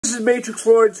This is Matrix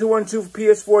Lord 212 for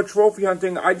PS4 trophy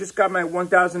hunting. I just got my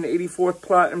 1084th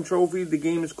Platinum trophy. The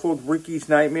game is called Ricky's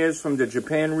Nightmares from the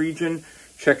Japan region.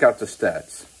 Check out the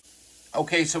stats.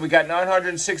 Okay, so we got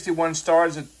 961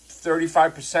 stars at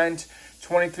 35%,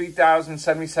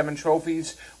 23,077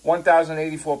 trophies,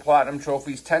 1,084 Platinum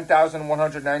trophies,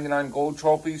 10,199 gold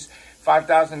trophies,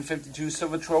 5,052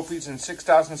 silver trophies, and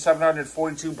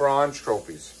 6,742 bronze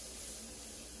trophies.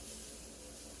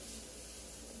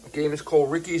 The game is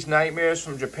called Ricky's Nightmares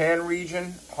from Japan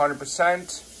region,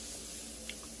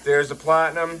 100%. There's the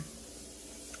Platinum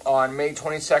on May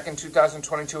 22nd,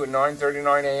 2022 at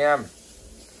 9:39 a.m.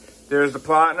 There's the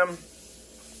Platinum.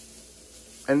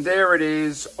 And there it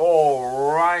is.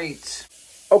 All right.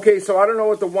 Okay, so I don't know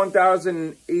what the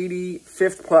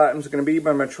 1085th Platinum is going to be,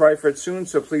 but I'm going to try for it soon.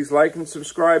 So please like and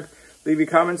subscribe. Leave your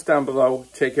comments down below.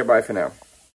 Take care. Bye for now.